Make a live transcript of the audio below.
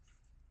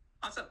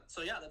Awesome.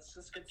 So yeah, let's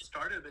just get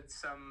started with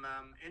some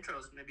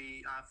intros.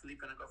 Maybe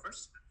Philippe gonna go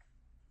first.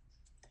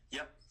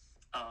 Yep.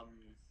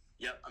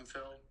 I'm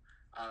Phil.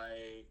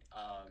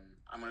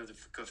 I'm one of the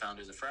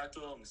co-founders of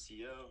Fractal. I'm the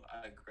CEO.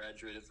 I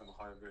graduated from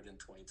Harvard in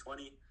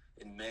 2020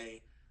 in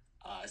May.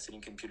 I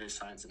studied computer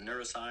science and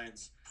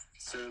neuroscience.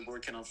 Started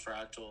working on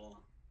Fractal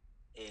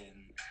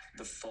in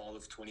the fall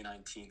of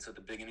 2019, so at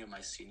the beginning of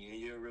my senior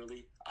year,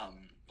 really,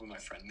 with my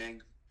friend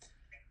Ming.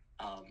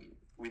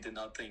 We did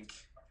not think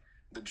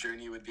the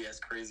journey would be as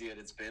crazy as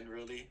it's been,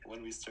 really,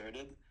 when we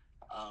started.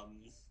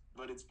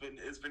 But it's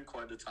been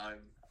quite a time.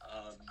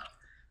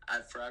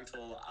 At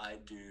Fractal,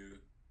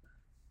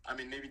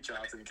 maybe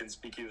Jonathan can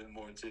speak even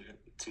more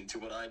to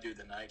what I do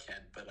than I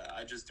can, but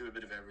I just do a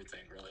bit of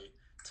everything, really,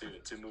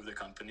 to move the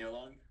company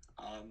along.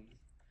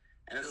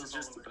 And it's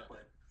just about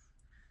it.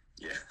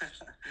 Yeah.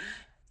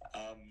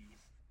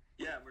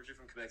 I'm originally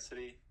from Quebec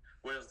City.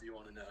 What else do you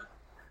want to know?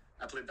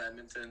 I play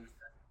badminton.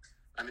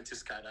 I'm into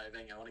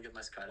skydiving. I want to get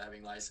my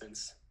skydiving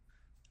license.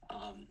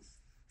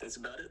 That's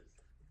about it.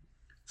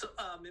 So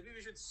maybe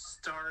we should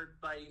start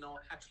by,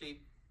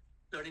 actually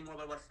learning more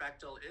about what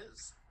Fractal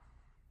is.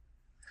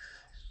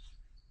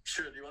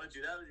 Sure. Do you want to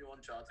do that, or do you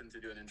want Jonathan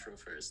to do an intro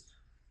first?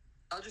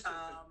 I'll just do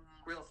a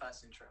real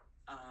fast intro.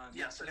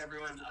 So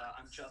everyone,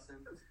 I'm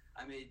Jonathan.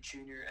 I'm a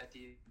junior at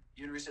the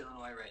University of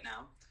Illinois right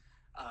now.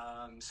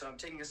 So I'm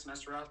taking a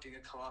semester off, doing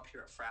a co-op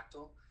here at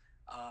Fractal.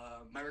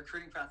 My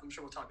recruiting path, I'm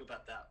sure we'll talk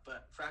about that,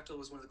 but Fractal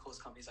was one of the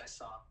coolest companies I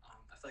saw.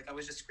 I feel like I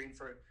was just screened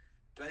for,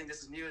 do I think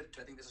this is new?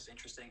 Do I think this is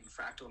interesting? And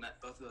Fractal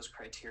met both of those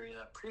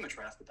criteria pretty much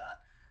right off the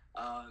bat.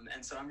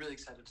 And so I'm really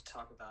excited to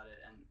talk about it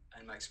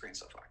and my experience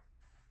so far.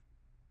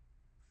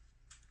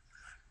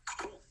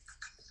 Cool.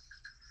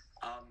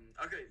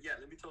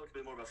 Let me talk a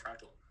bit more about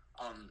Fractal.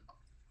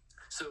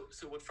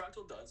 So what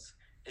Fractal does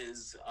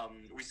is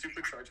we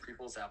supercharge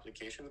people's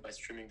applications by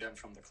streaming them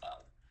from the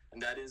cloud.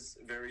 And that is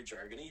very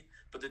jargony,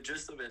 but the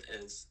gist of it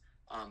is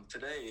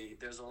today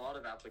there's a lot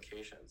of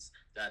applications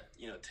that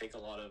take a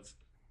lot of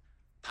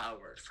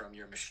power from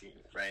your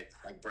machine, right?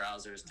 Like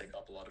browsers take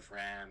up a lot of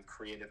RAM,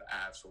 creative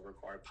apps will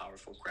require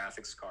powerful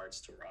graphics cards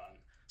to run,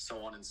 so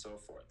on and so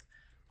forth.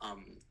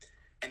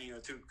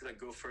 To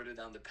go further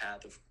down the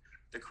path of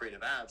the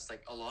creative apps,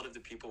 like a lot of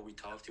the people we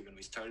talked to when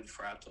we started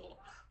Fractal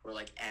were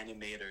like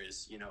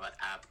animators, at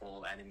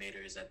Apple,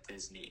 animators at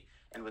Disney.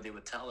 And what they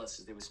would tell us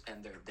is they would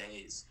spend their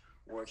days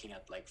working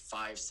at like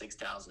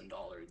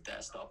 $5,000-$6,000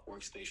 desktop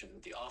workstations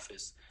at the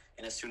office.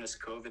 And as soon as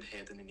COVID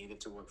hit and they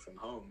needed to work from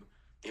home,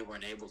 they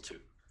weren't able to,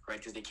 right?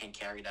 Because they can't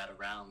carry that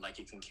around like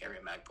you can carry a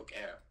MacBook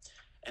Air.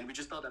 And we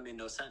just thought that made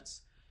no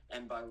sense.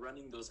 And by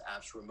running those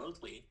apps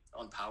remotely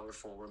on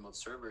powerful remote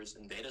servers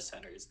and data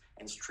centers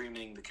and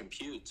streaming the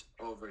compute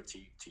over to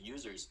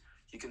users,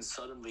 you can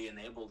suddenly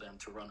enable them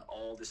to run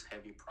all this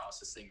heavy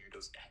processing or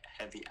those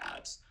heavy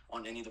apps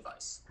on any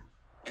device.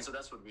 And so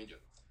that's what we do.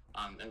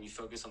 And we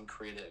focus on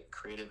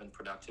creative and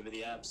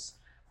productivity apps.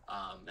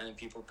 And then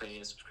people pay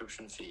a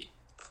subscription fee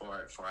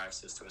for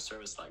access to a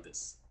service like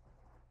this.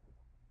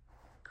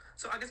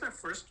 So I guess I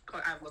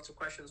have lots of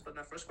questions, but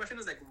my first question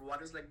is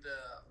what is the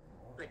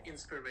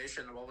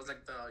inspiration? What was the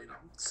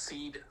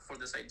seed for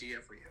this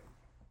idea for you?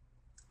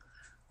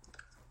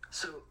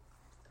 So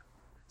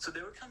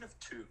there were kind of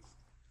two.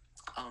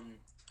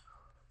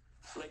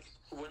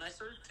 When I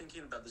started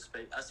thinking about the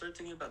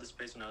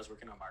space, when I was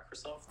working on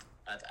Microsoft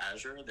at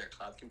Azure, their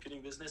cloud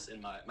computing business,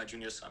 in my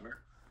junior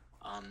summer.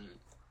 I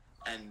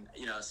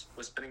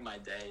was spending my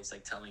days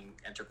telling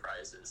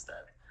enterprises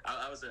that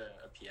I was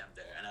a PM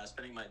there, and I was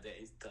spending my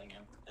days telling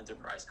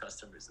enterprise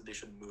customers that they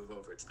should move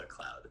over to the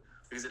cloud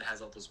because it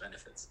has all those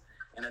benefits.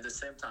 And at the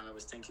same time, I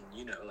was thinking,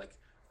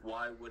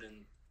 why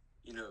wouldn't,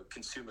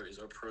 consumers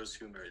or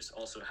prosumers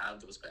also have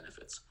those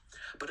benefits?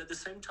 But at the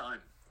same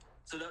time,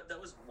 so that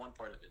was one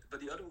part of it.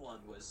 But the other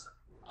one was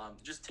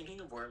just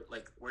thinking of where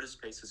the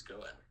space is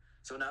going.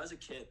 So when I was a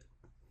kid,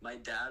 my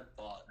dad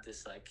bought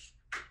this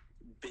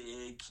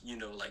big,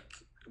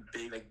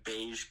 big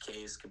beige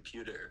case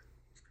computer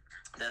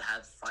that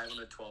had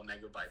 512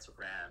 megabytes of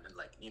RAM and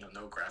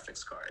no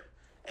graphics card.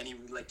 And he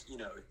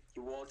he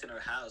walked in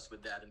our house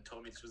with that and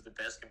told me this was the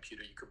best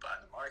computer you could buy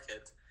in the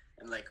market.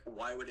 And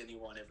why would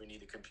anyone ever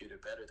need a computer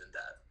better than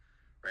that?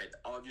 Right?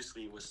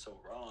 Obviously it was so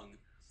wrong,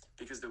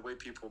 because the way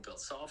people build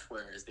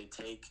software is they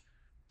take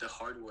the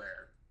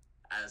hardware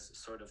as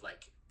sort of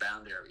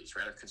boundaries,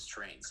 right, or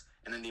constraints,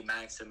 and then they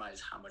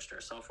maximize how much their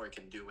software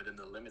can do within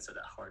the limits of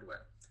that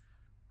hardware.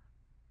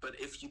 But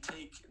if you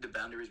take the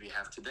boundaries we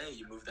have today,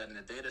 you move that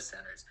into data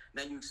centers,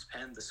 then you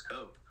expand the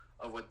scope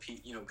of what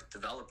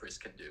developers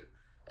can do.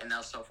 And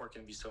now software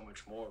can be so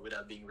much more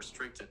without being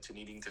restricted to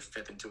needing to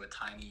fit into a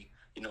tiny,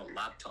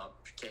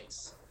 laptop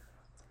case.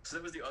 So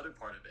that was the other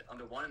part of it. On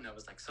the one hand, I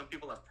was some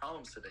people have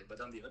problems today, but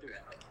on the other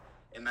hand,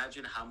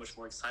 imagine how much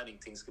more exciting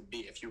things could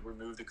be if you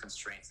remove the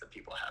constraints that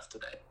people have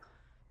today.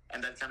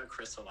 And that kind of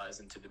crystallized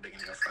into the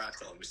beginning of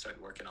Fractal, and we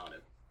started working on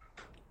it.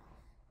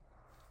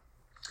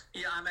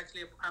 Yeah,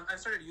 I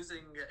started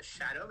using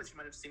Shadow, which you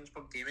might have seen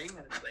for gaming,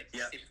 and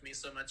it's saved me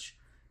so much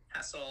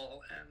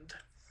hassle, and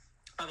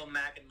I have a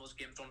Mac and most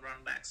games don't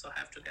run Mac Mac, so I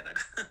have to get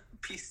a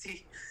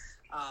PC.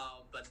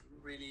 But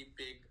really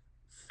big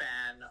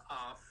fan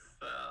of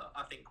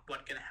I think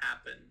what can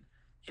happen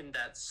in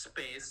that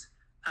space.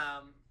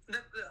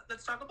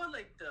 Let's talk about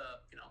like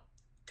the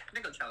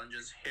technical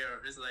challenges here.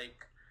 Is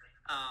like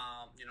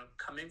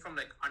coming from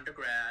like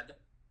undergrad.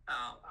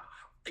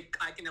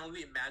 I can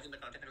only imagine the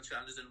kind of technical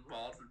challenges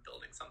involved in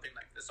building something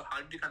like this. So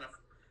how did you kind of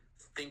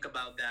think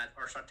about that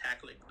or start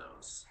tackling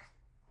those?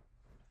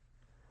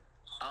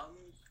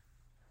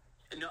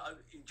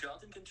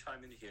 Jonathan can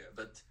chime in here,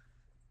 but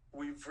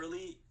we've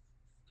really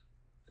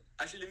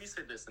actually, let me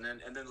say this, and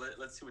then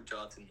let's see what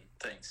Jonathan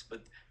thinks.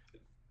 But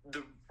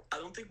I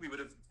don't think we would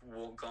have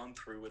gone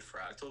through with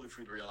Fractal if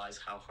we'd realized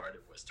how hard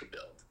it was to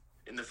build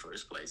in the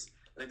first place.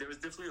 Like there was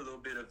definitely a little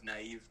bit of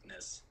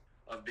naiveness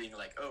of being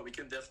like, oh, we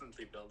can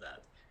definitely build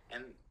that,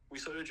 and we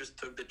sort of just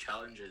took the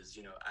challenges,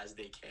 as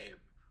they came,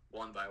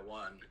 one by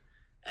one.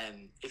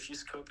 And if you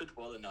scope it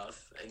well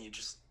enough and you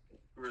just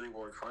really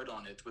work hard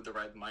on it with the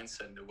right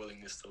mindset and the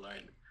willingness to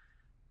learn,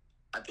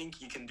 I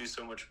think you can do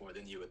so much more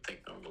than you would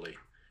think normally.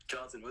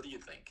 Jonathan, what do you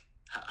think?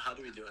 How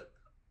do we do it?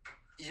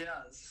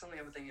 Yeah, this is something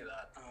I've been thinking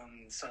about.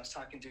 So I was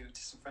talking to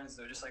some friends.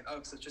 They're just like, oh,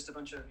 because it's just a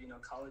bunch of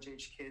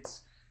college-age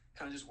kids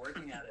kind of just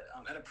working at it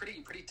at a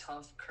pretty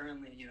tough,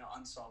 currently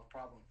unsolved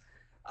problem.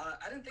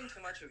 I didn't think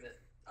too much of it.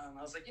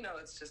 I was like,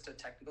 it's just a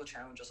technical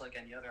challenge, just like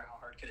any other. How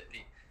hard could it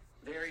be?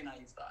 Very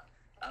naive thought.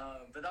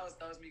 But that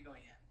was me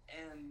going in.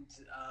 And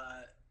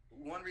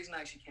one reason I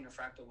actually came to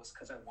Fractal was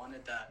because I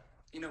wanted that.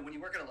 When you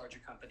work at a larger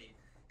company,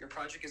 your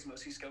project is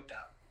mostly scoped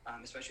out,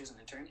 especially as an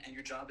intern, and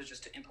your job is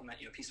just to implement,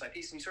 piece by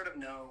piece, and you sort of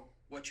know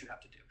what you have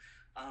to do.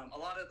 A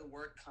lot of the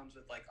work comes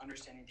with like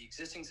understanding the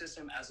existing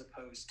system as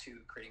opposed to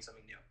creating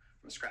something new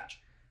from scratch.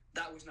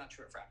 That was not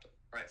true at Fractal,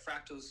 right?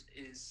 Fractals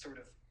is sort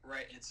of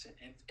right in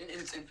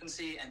its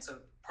infancy, and so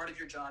part of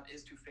your job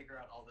is to figure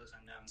out all those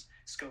unknowns,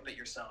 scope it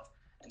yourself,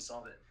 and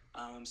solve it.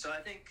 So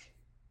I think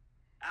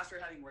after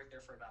having worked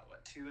there for about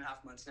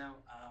 2.5 months now,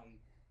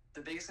 the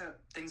biggest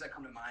things that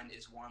come to mind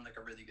is one, like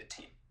a really good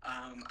team.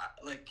 I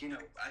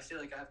feel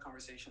like I have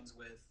conversations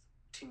with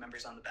team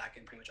members on the back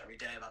end pretty much every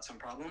day about some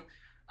problem.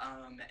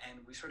 And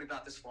we sort of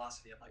got this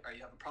philosophy of like, all right,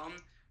 you have a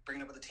problem, bring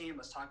it up with the team,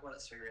 let's talk about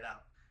it, let's figure it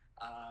out.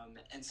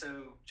 And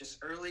so just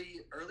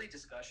early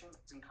discussions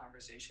and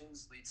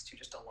conversations leads to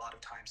just a lot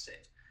of time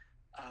saved.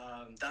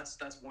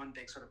 That's one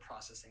big sort of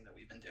process thing that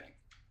we've been doing.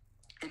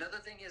 Another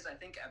thing is, I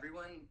think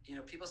everyone,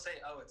 people say,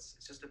 oh, it's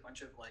just a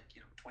bunch of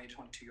 20 to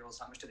 22-year-olds,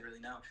 how much do they really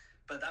know?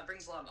 But that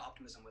brings a lot of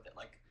optimism with it.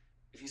 Like,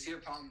 if you see a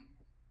problem,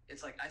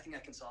 it's like, I think I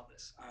can solve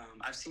this.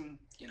 I've seen,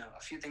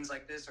 a few things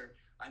like this, or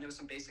I know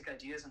some basic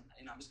ideas,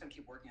 and I'm just going to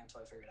keep working until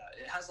I figure it out.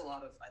 It has a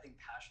lot of, I think,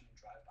 passion and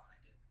drive behind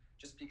it,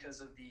 just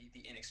because of the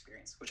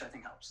inexperience, which I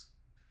think helps.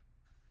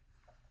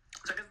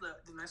 So I guess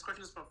the next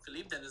question is for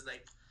Philippe then, is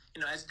like,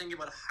 as you think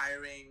about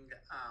hiring,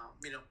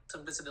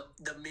 some people say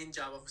the main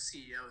job of a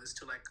CEO is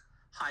to like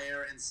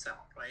hire and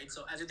sell, right?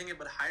 So as you think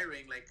about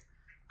hiring, like,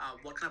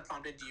 what kind of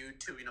prompted you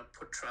to,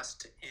 put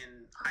trust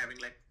in hiring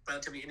like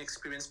relatively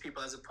inexperienced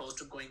people as opposed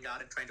to going out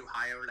and trying to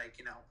hire like,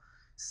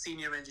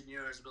 senior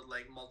engineers with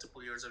like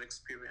multiple years of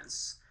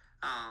experience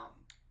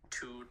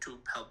to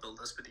help build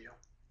this with you?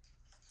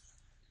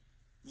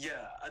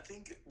 Yeah, I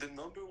think the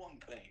number one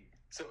thing,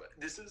 so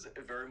this is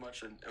very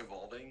much an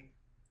evolving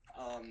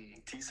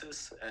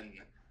thesis, and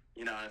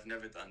I've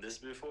never done this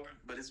before,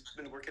 but it's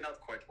been working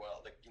out quite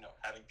well. Like,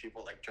 having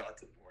people like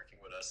Jonathan working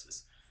with us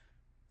is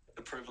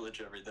a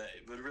privilege every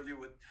day. But really,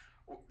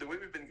 the way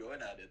we've been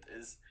going at it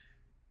is,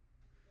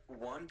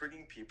 one,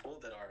 bringing people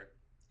that are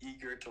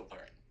eager to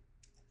learn.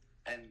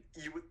 And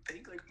you would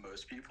think like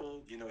most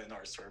people, in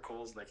our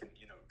circles, like in,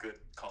 good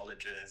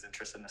colleges,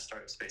 interested in the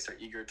startup space, are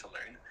eager to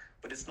learn,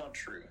 but it's not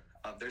true.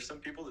 There's some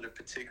people that are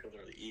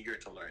particularly eager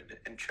to learn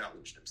and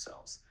challenge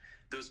themselves.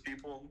 Those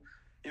people,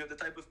 the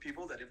type of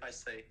people that if I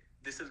say,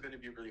 this is going to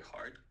be really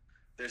hard,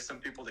 there's some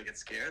people that get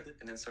scared,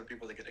 and then some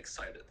people that get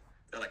excited.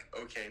 They're like,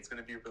 okay, it's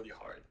going to be really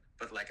hard,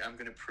 but like, I'm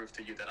going to prove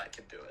to you that I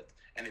can do it.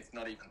 And it's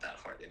not even that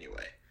hard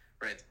anyway,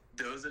 right?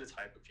 Those are the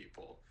type of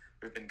people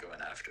we've been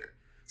going after.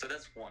 So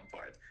that's one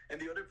part.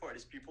 And the other part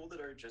is people that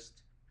are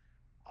just,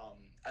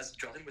 as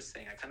Jonathan was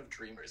saying, kind of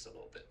dreamers a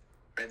little bit,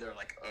 right? They're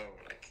like, oh,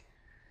 like,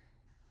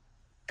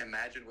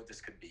 imagine what this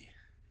could be,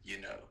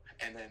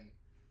 and then,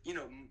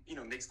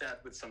 mix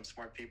that with some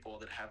smart people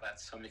that have had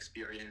some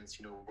experience,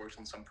 worked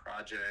on some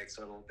projects,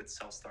 a little bit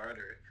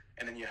self-starter,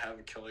 and then you have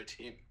a killer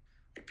team.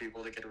 Like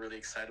people that get really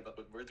excited about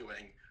what we're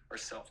doing, are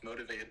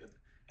self-motivated,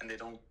 and they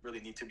don't really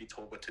need to be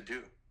told what to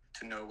do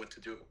to know what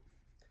to do.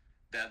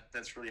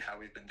 That's really how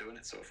we've been doing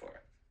it so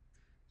far.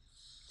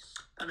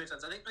 That makes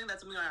sense. I think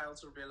that's something I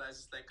also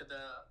realized, like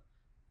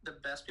the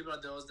best people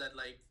are those that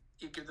like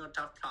you give them a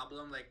tough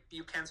problem, like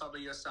you can't solve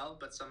it yourself,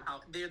 but somehow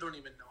they don't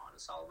even know how to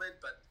solve it,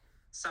 but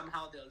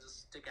somehow they'll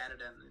just stick at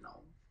it, and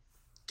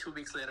 2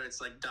 weeks later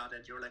it's like done,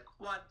 and you're like,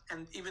 what?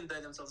 And even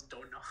they themselves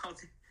don't know how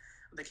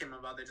they came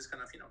about. They just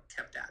kind of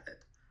kept at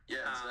it.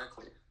 Yeah,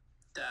 exactly.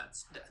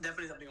 That's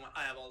definitely something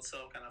I have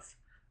also kind of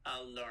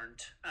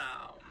learned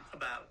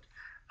about.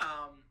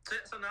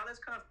 So now let's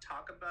kind of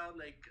talk about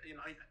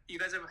you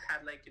guys have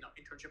had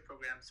internship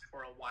programs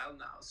for a while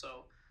now.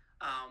 So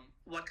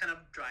what kind of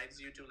drives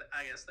you to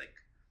I guess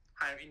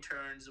hire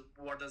interns?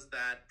 What does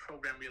that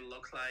program really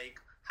look like?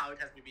 How it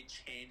has maybe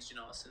changed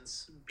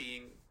since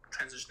being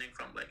transitioning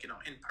from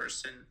in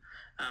person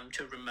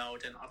to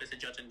remote, and obviously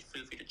Justin,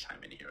 feel free to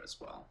chime in here as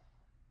well.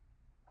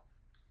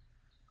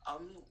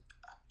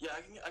 Yeah,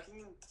 I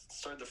can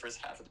start the first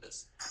half of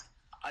this.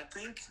 I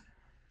think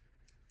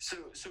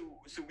so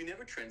we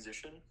never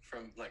transitioned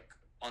from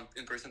on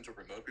in person to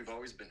remote. We've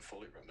always been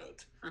fully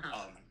remote.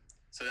 Mm-hmm.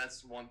 So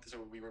that's one. So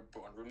we were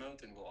born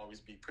remote, and we'll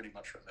always be pretty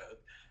much remote.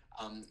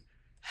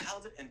 How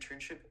the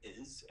internship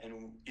is,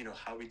 and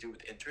how we do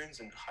with interns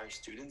and hire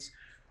students.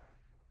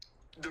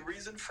 The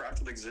reason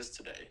Fractal exists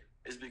today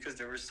is because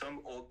there were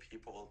some old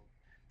people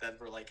that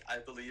were like, I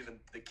believe in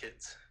the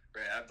kids,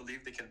 right? I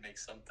believe they can make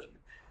something,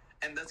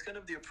 and that's kind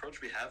of the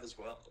approach we have as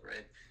well,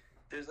 right?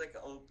 There's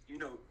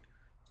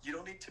you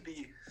don't need to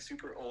be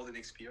super old and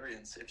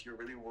experienced if you're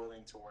really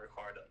willing to work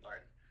hard and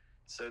learn.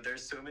 So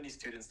there's so many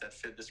students that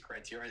fit this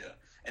criteria,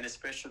 and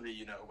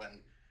especially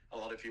when a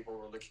lot of people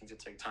were looking to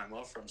take time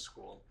off from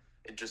school,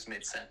 it just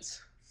made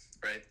sense,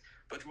 right?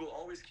 But we'll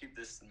always keep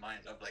this in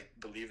mind of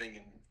believing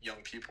in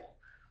young people.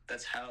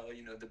 That's how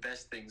the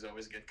best things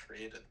always get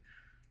created,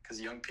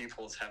 because young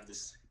people have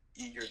this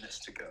eagerness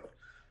to go.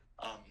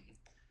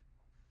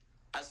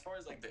 As far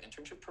as the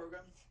internship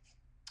program,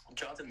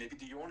 Jonathan, maybe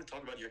do you want to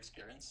talk about your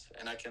experience,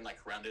 and I can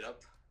round it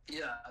up?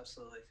 Yeah,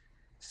 absolutely.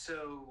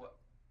 So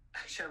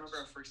actually, I remember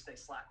our first day,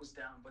 Slack was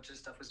down, a bunch of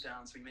stuff was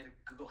down, so we made a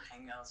Google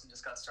Hangouts and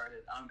just got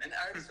started. And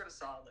I already sort of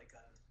saw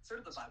sort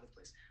of the vibe of the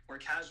place, more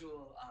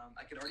casual.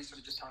 I could already sort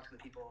of just talk to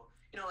the people,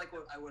 like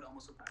what I would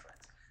almost with my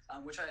friends,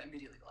 which I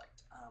immediately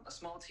liked. A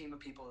small team of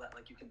people that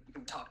you can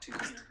talk to,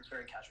 just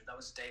very casual. That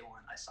was day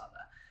one. I saw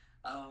that.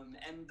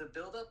 And the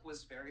buildup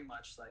was very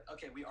much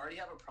okay, we already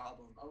have a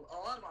problem. A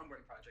lot of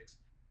onboarding projects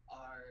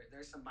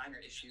there's some minor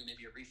issue,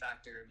 maybe a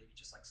refactor, maybe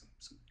just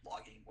some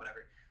logging,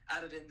 whatever,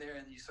 added in there,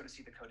 and you sort of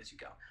see the code as you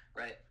go,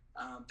 right?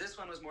 This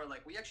one was more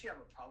we actually have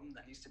a problem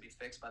that needs to be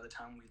fixed by the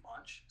time we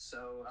launch,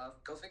 so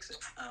go fix it.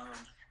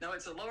 Now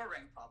it's a lower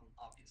ranked problem,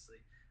 obviously,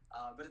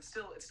 but it's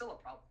still a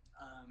problem.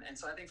 And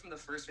so I think from the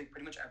first week,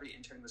 pretty much every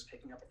intern was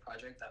picking up a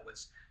project that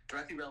was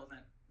directly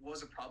relevant,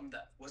 was a problem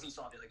that wasn't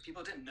solved yet.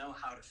 People didn't know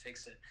how to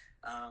fix it,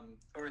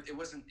 or it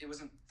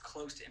wasn't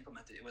close to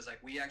implemented. It was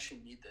we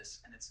actually need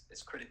this, and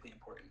it's critically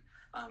important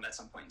at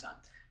some point in time.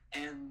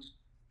 And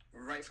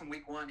right from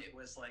week one, it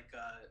was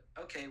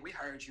okay, we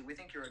hired you. We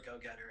think you're a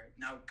go-getter.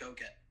 Now go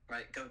get,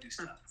 right? Go do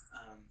stuff.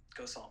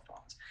 Go solve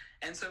problems.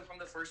 And so from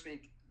the first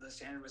week, the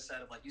standard was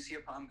set of you see a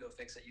problem, go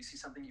fix it. You see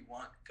something you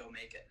want, go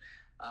make it.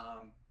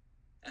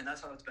 And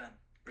that's how it's been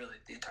really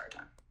the entire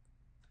time.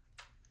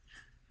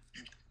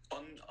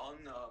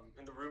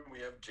 In the room we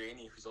have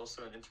Janie, who's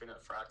also an intern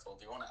at Fractal.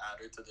 Do you want to add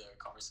her to the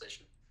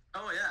conversation?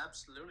 Oh yeah,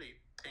 absolutely.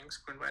 Thanks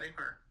for inviting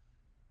her.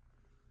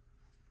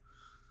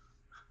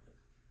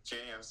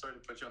 Janie, I'm sorry to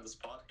put you on the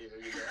spot here.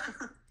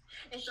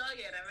 It's all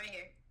good. I'm right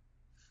here.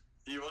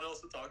 Do you want to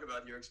also talk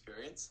about your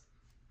experience?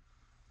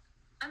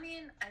 I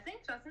mean, I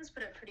think Justin's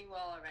put it pretty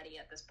well already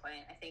at this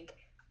point. I think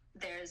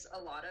there's a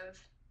lot of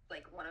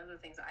one of the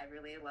things I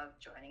really love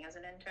joining as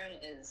an intern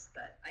is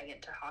that I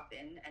get to hop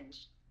in and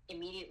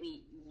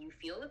immediately you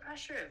feel the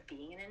pressure of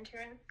being an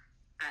intern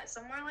at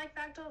somewhere like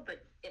Fractal,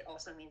 but it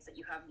also means that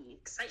you have the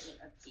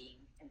excitement of being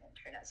an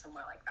intern at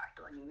somewhere like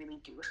Fractal, and you really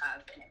do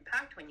have an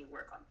impact when you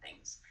work on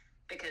things.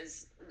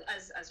 Because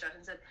as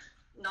Justin said,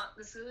 not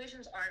the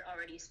solutions aren't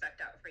already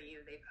spec'd out for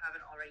you. They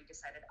haven't already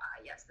decided,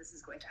 yes, this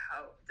is going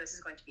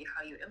to be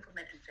how you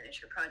implement and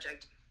finish your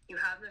project. You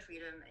have the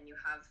freedom and you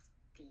have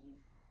the,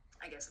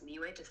 I guess,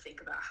 leeway to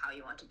think about how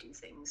you want to do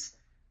things,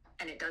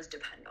 and it does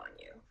depend on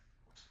you.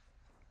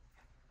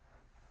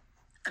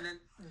 And then,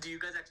 do you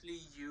guys actually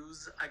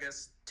use, I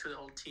guess, to the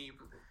whole team,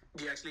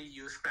 do you actually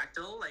use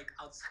Fractal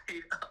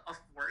outside of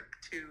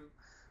work to,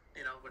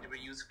 whenever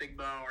you use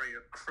Figma or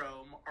your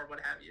Chrome or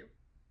what have you?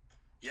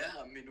 Yeah,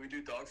 I mean, we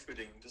do dog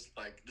fooding just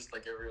like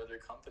every other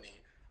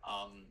company.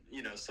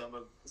 Some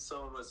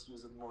of us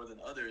use it more than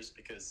others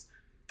because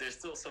there's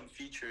still some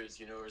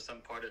features, or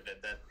some part of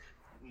it that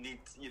need,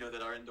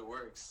 that are in the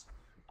works,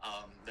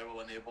 that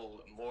will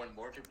enable more and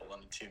more people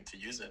on the team to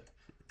use it.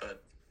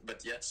 But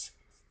yes.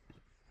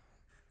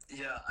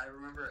 Yeah, I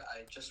remember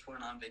I just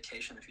went on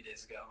vacation a few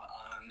days ago,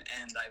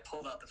 and I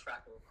pulled out the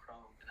Fractal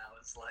Chrome, and I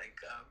was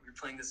we were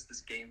playing this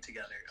game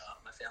together,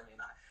 my family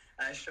and I.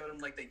 And I showed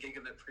them the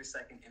gigabit per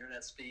second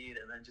internet speed,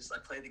 and then I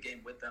played the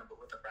game with them, but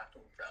with the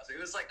Fractal browser. It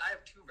was I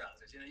have two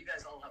browsers. You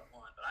guys all have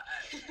one, but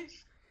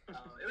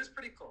it was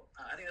pretty cool.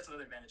 I think that's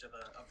another advantage of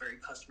a very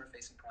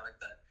customer-facing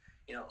product that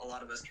a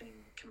lot of us can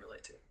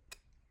relate to.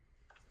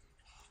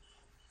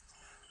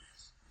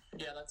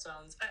 Yeah, that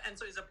sounds. And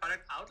so, is the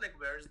product out?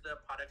 Where's the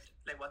product?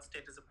 What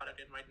state is the product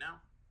in right now?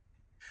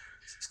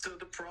 So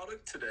the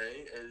product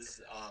today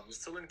is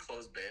still in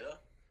closed beta.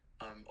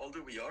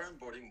 Although we are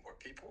onboarding more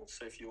people,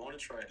 so if you want to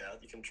try it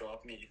out, you can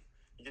drop me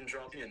a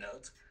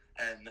note,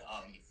 and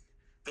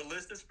The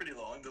list is pretty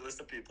long. The list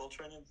of people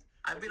trying to.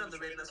 I've been on the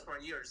wait list for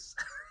years.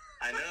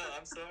 I know.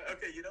 I'm sorry.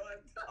 Okay, you know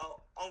what?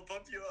 I'll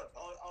bump you up.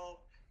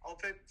 I'll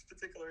pay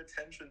particular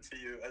attention to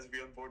you as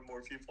we onboard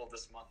more people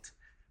this month.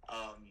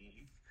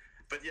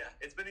 But yeah,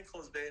 it's been in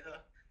closed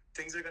beta.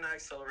 Things are gonna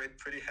accelerate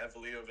pretty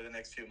heavily over the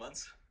next few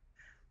months.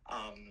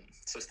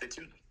 So stay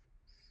tuned.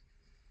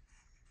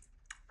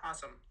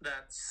 Awesome.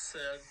 That's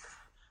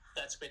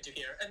great to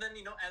hear. And then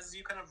as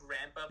you kind of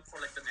ramp up for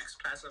like the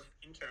next class of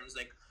interns,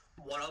 like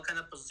what all kind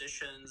of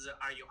positions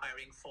are you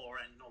hiring for,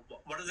 and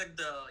what is like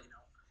the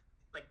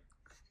like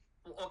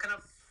what kind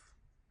of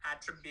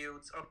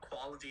attributes or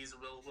qualities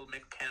will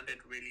make a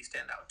candidate really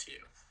stand out to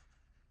you?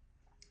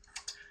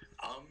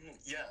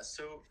 Yeah.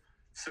 So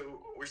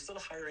we're still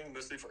hiring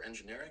mostly for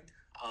engineering.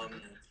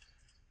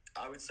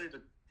 I would say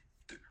that.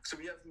 So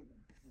we have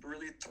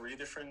really 3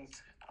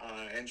 different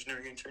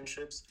engineering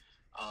internships.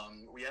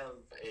 We have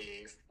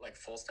a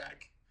full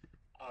stack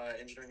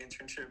engineering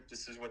internship.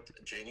 This is what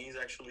Janie is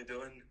actually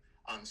doing.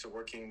 So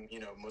working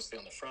mostly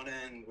on the front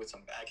end with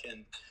some back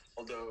end.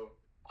 Although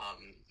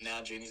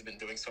now Janie's been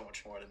doing so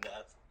much more than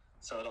that.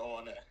 So I don't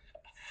want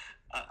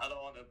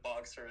to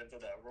box her into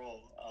that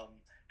role.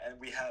 And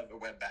we have a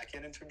web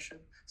backend internship.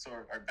 So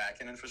our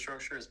backend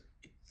infrastructure is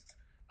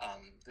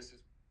this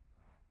is.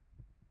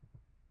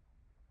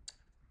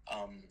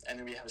 And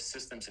then we have a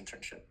systems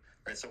internship,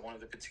 right? So one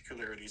of the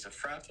particularities of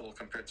Fractal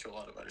compared to a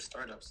lot of other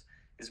startups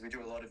is we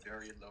do a lot of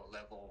very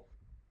low-level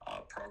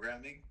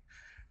programming.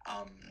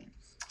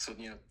 So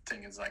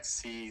things like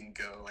C and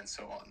Go and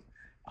so on,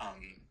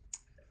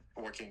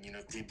 working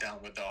deep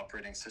down with the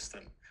operating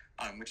system,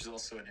 which is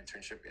also an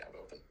internship we have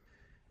open.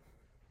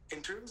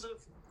 In terms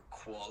of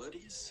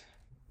qualities,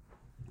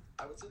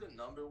 I would say the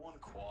number one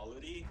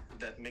quality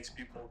that makes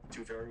people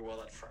do very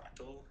well at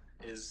Fractal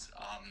is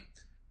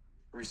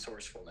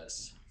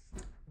resourcefulness.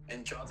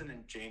 And Jonathan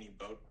and Janie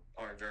both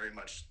are very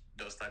much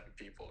those type of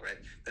people, right?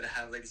 That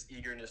have like this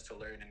eagerness to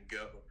learn and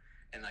go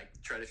and like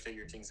try to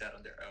figure things out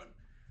on their own.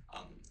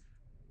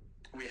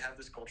 We have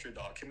this culture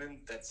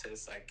document that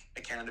says like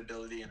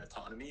accountability and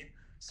autonomy.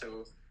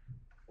 So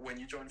when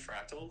you join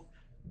Fractal,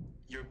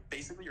 you're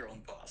basically your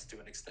own boss to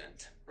an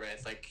extent, right?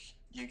 Like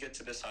you get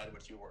to decide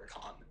what you work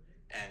on,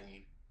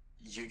 and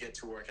you get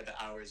to work at the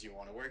hours you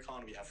want to work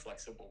on. We have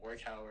flexible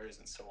work hours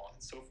and so on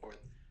and so forth.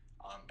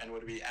 And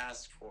what we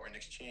ask for in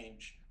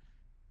exchange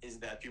is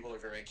that people are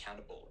very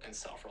accountable and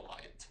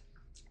self-reliant,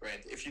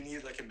 right? If you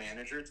need like a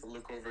manager to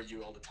look over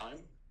you all the time,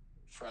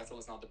 Fractal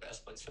is not the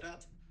best place for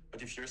that.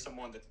 But if you're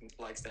someone that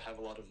likes to have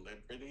a lot of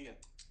liberty and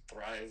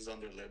thrives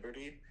under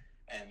liberty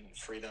and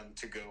freedom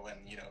to go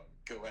and,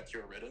 go at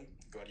your rhythm,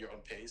 go at your own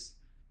pace,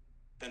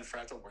 then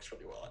Fractal works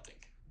really well, I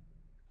think.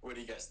 What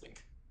do you guys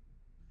think?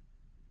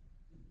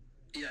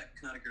 Yeah, I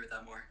cannot agree with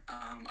that more.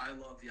 I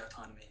love the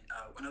autonomy.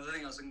 Another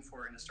thing I was looking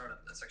for in a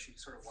startup, that's actually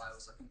sort of why I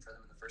was looking for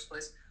them in the first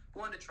place.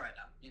 One, to try it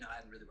out. I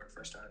hadn't really worked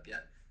for a startup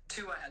yet.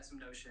 2, I had some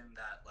notion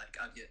that like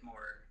I'd get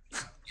more,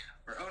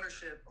 more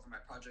ownership over my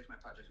project. My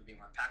project would be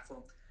more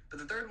impactful. But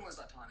the third one was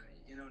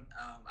autonomy.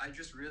 I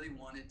just really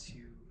wanted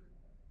to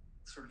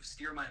sort of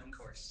steer my own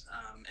course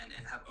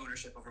and have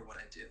ownership over what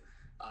I do.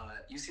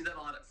 You see that a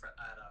lot at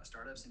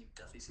startups, and you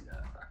definitely see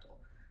that at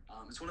Fractal.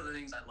 It's one of the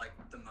things I like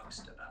the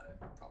most about it,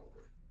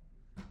 probably.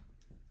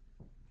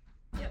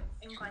 Yep,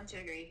 inclined to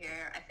agree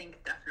here. I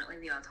think definitely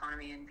the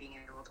autonomy and being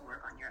able to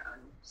work on your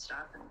own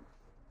stuff. And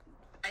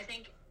I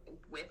think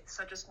with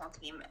such a small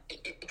team,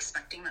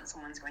 expecting that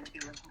someone's going to be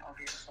looking over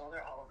your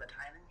shoulder all of the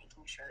time and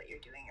making sure that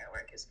you're doing your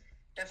work is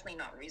definitely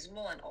not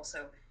reasonable, and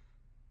also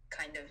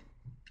kind of,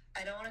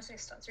 I don't want to say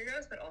stunts your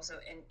growth, but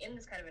also in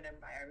this kind of an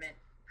environment,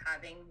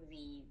 having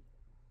the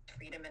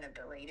freedom and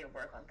ability to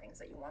work on things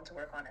that you want to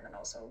work on and then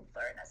also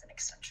learn as an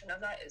extension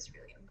of that is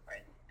really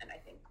important, and I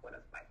think one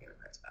of my favorite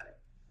parts about it.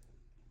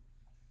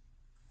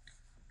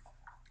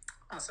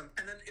 Awesome.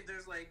 And then if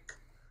there's like,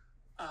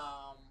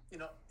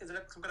 is there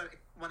like some kind of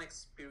one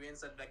experience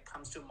that like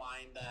comes to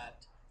mind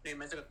that you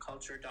mentioned a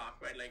culture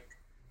doc, right? Like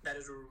that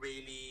is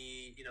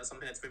really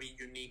something that's very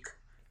unique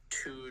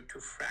to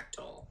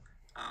Fractal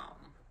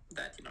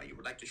that you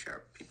would like to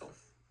share with people.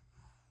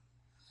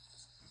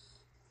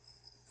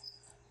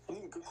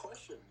 Good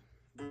question.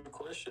 Good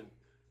question.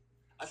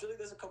 I feel like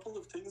there's a couple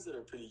of things that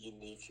are pretty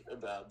unique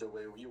about the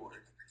way we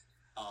work.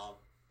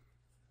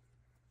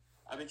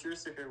 I'd be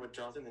curious to hear what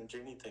Jonathan and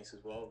Janie thinks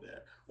as well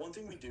there. One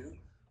thing we do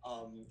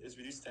is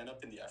we do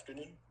stand-up in the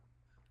afternoon,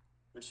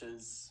 which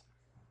is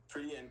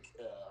pretty,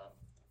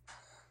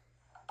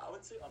 I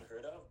would say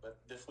unheard of, but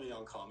definitely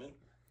uncommon.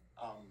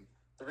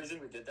 The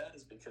reason we did that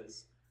is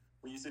because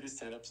we used to do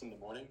stand-ups in the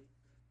morning,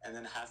 and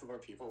then half of our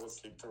people would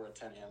sleep through a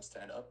 10 a.m.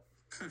 stand-up.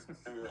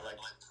 And we were like,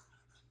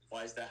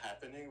 why is that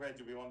happening, right?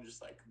 Do we want to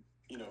just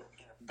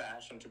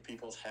bash into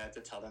people's head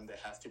to tell them they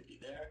have to be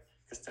there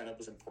because stand-up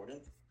is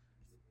important?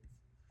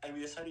 And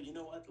we decided, you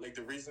know what? Like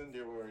the reason they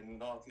were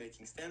not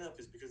making stand-up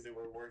is because they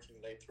were working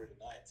late through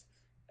the night.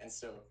 And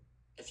so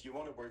if you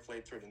want to work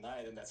late through the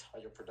night and that's how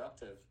you're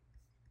productive,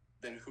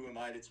 then who am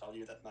I to tell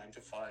you that 9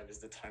 to 5 is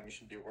the time you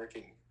should be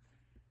working?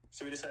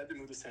 So we decided to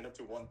move the stand-up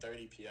to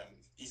 1:30 p.m.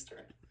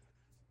 Eastern.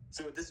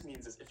 So what this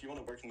means is if you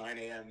want to work 9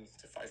 a.m.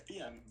 to 5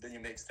 p.m., then you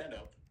make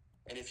stand-up.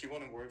 And if you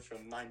want to work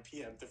from 9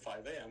 p.m. to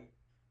 5 a.m.,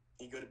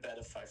 you go to bed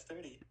at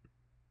 5:30,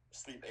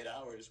 sleep 8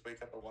 hours,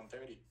 wake up at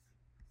 1:30,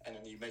 and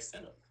then you make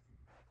stand-up.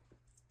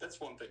 That's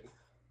one thing.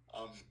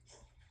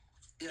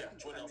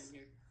 What else?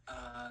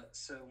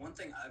 So one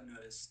thing I've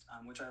noticed,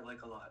 which I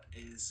like a lot,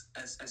 is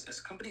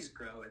as companies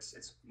grow,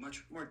 it's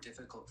much more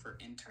difficult for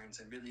interns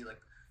and really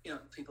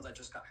people that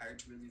just got hired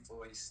to really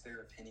voice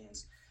their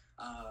opinions,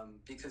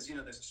 because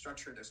there's a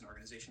structure, there's an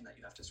organization that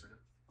you have to sort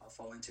of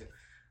fall into.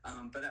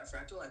 But at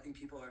Fractal, I think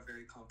people are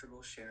very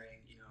comfortable sharing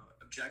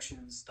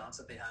objections, thoughts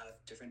that they have,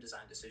 different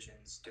design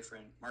decisions,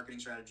 different marketing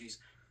strategies,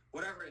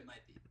 whatever it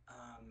might be.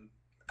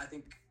 I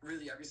think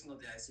really every single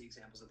day I see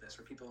examples of this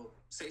where people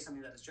say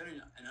something that is generally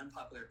an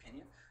unpopular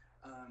opinion,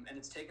 and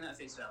it's taken at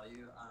face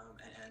value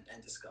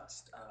and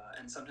discussed.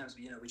 And sometimes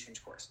we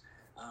change course.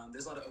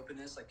 There's a lot of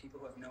openness, like people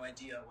who have no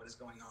idea what is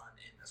going on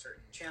in a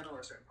certain channel or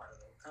a certain part of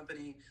the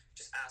company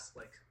just ask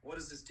what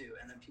does this do?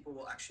 And then people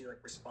will actually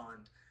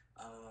respond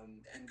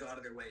and go out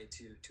of their way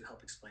to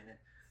help explain it.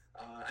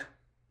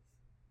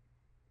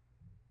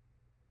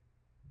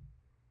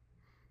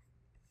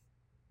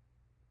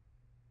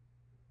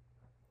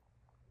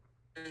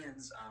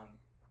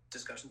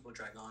 Discussions will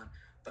drag on,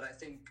 but I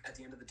think at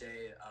the end of the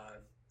day,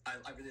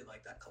 I really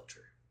like that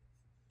culture.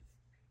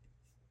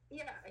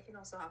 Yeah, I can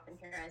also hop in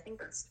here. I think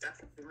that's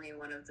definitely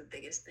one of the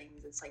biggest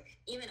things. It's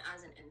even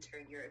as an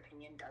intern, your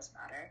opinion does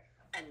matter,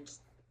 and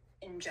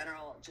in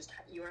general, just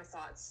your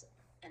thoughts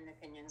and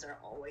opinions are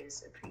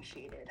always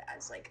appreciated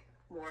as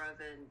more of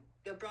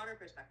a broader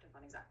perspective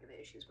on exactly the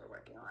issues we're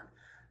working on.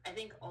 I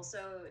think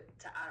also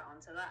to add on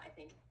to that, I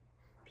think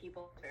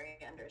people are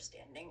very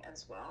understanding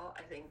as well.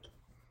 I think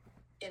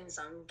in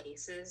some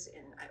cases,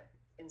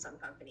 in some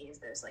companies,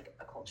 there's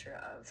a culture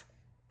of,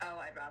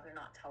 I'd rather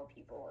not tell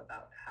people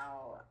about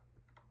how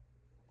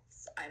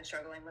I'm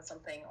struggling with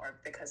something, or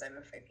because I'm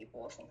afraid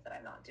people will think that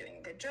I'm not doing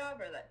a good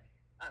job, or that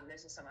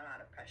there's just some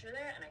amount of pressure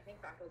there. And I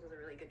think Fractal does a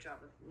really good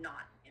job of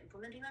not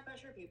implementing that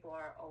pressure. People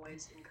are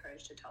always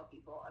encouraged to tell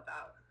people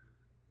about,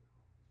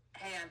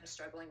 hey, I'm just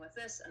struggling with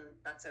this, and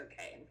that's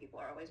okay. And people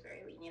are always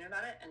very lenient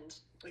about it. And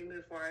we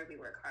move forward, we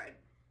work hard.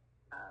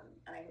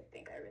 And I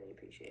think I really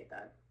appreciate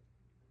that.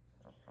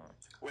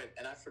 Wait,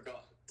 and I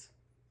forgot.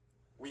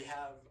 We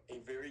have a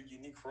very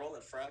unique role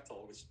at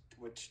Fractal,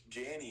 which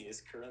Janie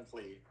is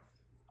currently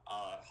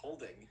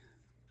holding.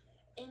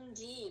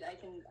 Indeed, I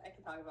can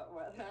talk about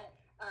more of that.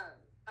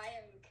 I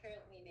am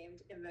currently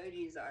named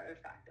Emoji Czar of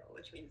Fractal,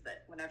 which means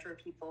that whenever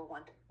people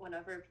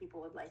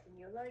would like a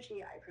new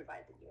emoji, I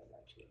provide the new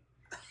emoji.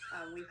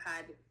 We've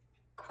had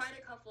quite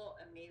a couple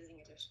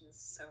amazing additions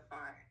so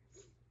far.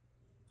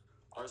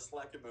 Our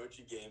Slack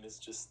emoji game is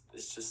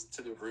just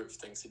to the roof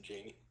thanks to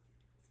Janie.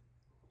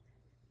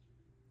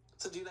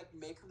 So do you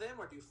make them,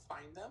 or do you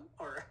find them,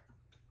 or?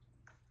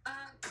 We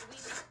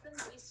make them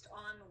based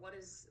on what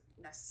is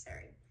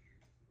necessary.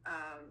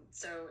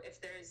 So if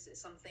there's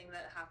something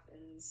that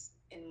happens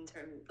in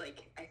terms,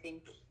 I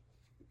think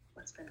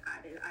what's been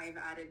added, I've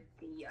added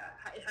the.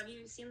 Have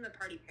you seen the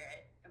party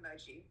parrot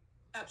emoji?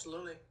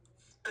 Absolutely.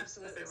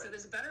 Absolutely. So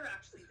there's a better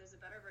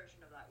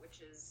version of that,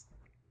 which is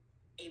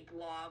a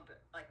blob.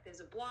 There's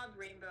a blob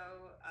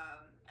rainbow,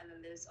 and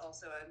then there's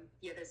also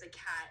there's a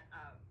cat.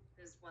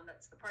 There's one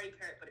that's the party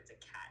parrot, but it's a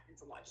cat.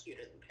 It's a lot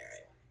cuter than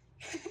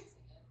parrot.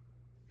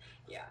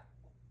 Yeah.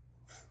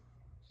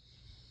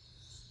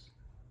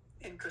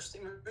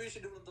 Interesting. Maybe we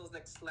should do one of those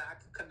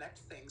Slack Connect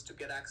things to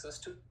get access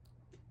to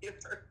your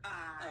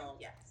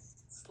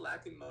yes.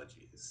 Slack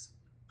emojis.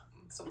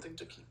 Something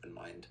to keep in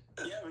mind.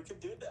 Yeah, we could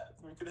do that.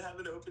 We could have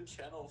an open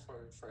channel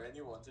for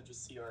anyone to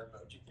just see our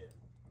emoji game.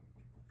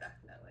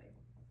 Definitely.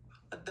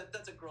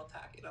 That's a growth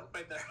hack,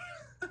 right there.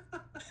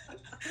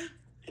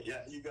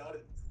 Yeah, you got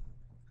it.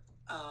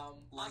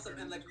 Awesome.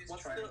 And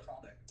what's the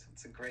product?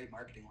 It's a great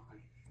marketing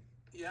line.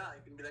 Yeah,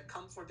 you can be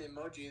come for the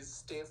emojis,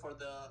 stay for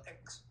the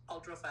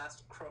ultra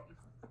fast Chrome.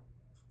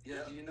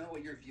 Yeah, do you know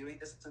what you're viewing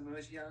this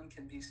emoji on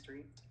can be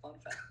streamed? Fun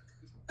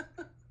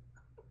fact.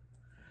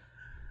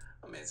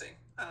 Amazing.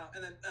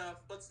 And then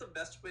what's the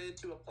best way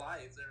to apply?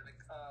 Is there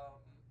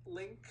a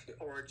link,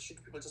 or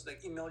should people just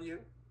email you?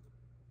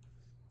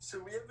 So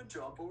we have a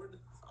job board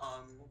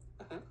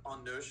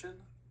on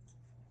Notion.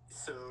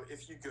 So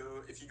if you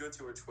go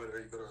to our Twitter,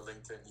 you go to our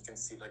LinkedIn, you can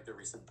see the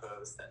recent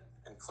post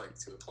and click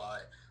to apply.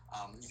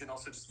 You can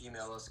also just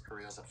email us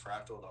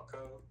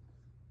careers@fractal.co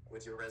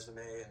with your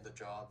resume and the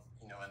job,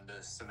 and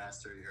the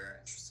semester you're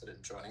interested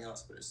in joining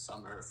us, whether it's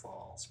summer,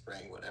 fall,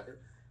 spring, whatever.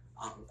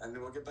 And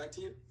then we'll get back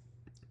to you.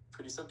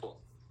 Pretty simple.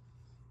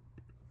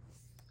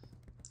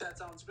 That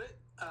sounds great.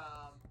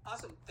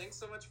 Awesome. Thanks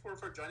so much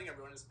for joining,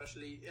 everyone,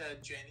 especially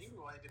Jenny,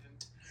 who I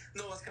didn't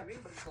know was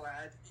coming, but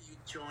glad you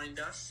joined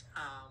us.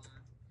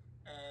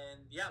 And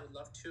yeah, we'd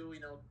love to,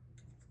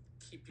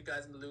 keep you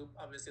guys in the loop.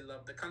 Obviously,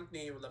 love the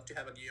company. We'd love to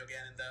have you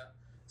again in the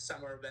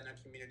summer when our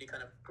community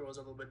kind of grows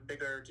a little bit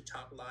bigger to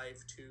talk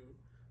live to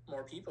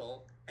more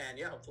people. And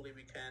yeah, hopefully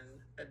we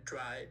can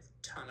drive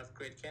a ton of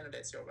great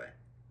candidates your way.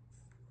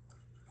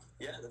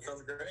 Yeah, that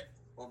sounds great.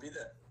 We'll be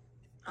there.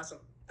 Awesome.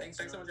 Thanks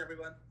so much,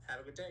 everyone.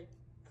 Have a good day.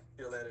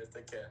 See you later.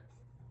 Take care.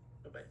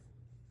 Bye-bye.